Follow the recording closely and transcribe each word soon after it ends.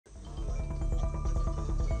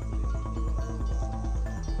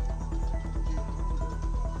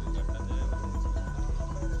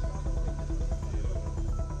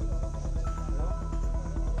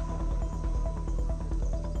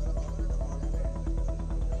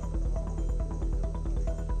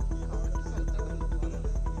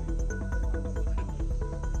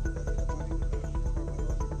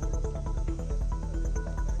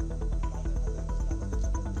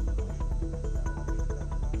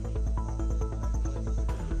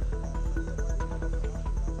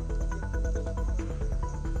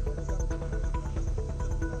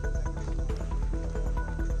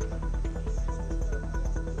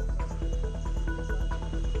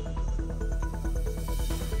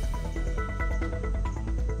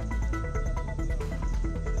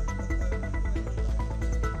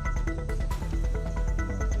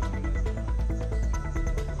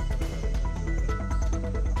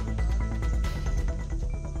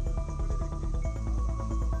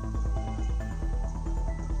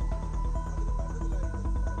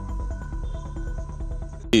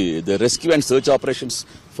The rescue and search operations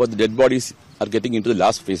for the dead bodies are getting into the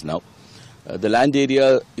last phase now. The land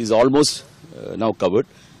area is almost now covered,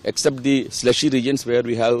 except the slushy regions where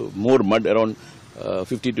we have more mud, around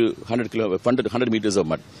 50 to 100 meters of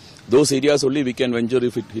mud. Those areas only we can venture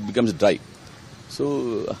if it becomes dry.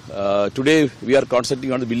 So today we are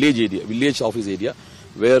concentrating on the village office area,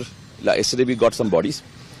 where yesterday we got some bodies,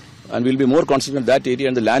 and we will be more concentrating on that area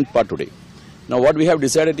and the land part today. Now what we have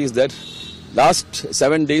decided is that last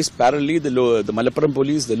 7 days parallelly the Malappuram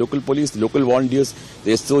police, the local volunteers,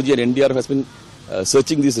 the SOG and NDR has been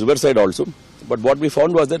searching this riverside also. But what we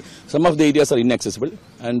found was that some of the areas are inaccessible,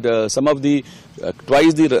 and some of the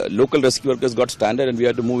twice the local rescue workers got stranded, and we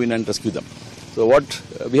had to move in and rescue them. So what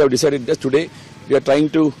we have decided is today we are trying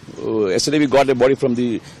to, yesterday we got a body from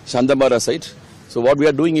the Shandambara site. So what we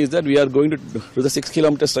are doing is that we are going to do the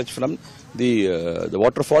 6-kilometer stretch from the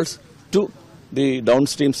waterfalls to the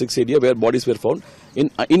downstream 6 area where bodies were found in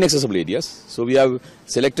inaccessible areas. So we have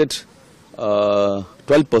selected 12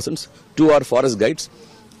 persons, 2 are forest guides,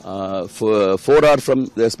 4 are from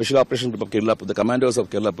the Special Operations Group of Kerala, the commandos of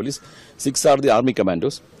Kerala Police, 6 are the Army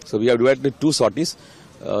commandos. So we have divided 2 sorties,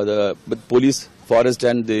 with police, forest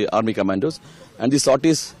and the Army commandos. And the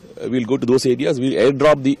sorties will go to those areas, we will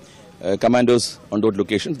airdrop the commandos on those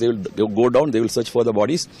locations. They will go down, they will search for the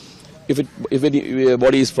bodies. If any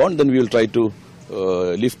body is found, then we will try to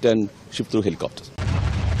lift and ship through helicopters.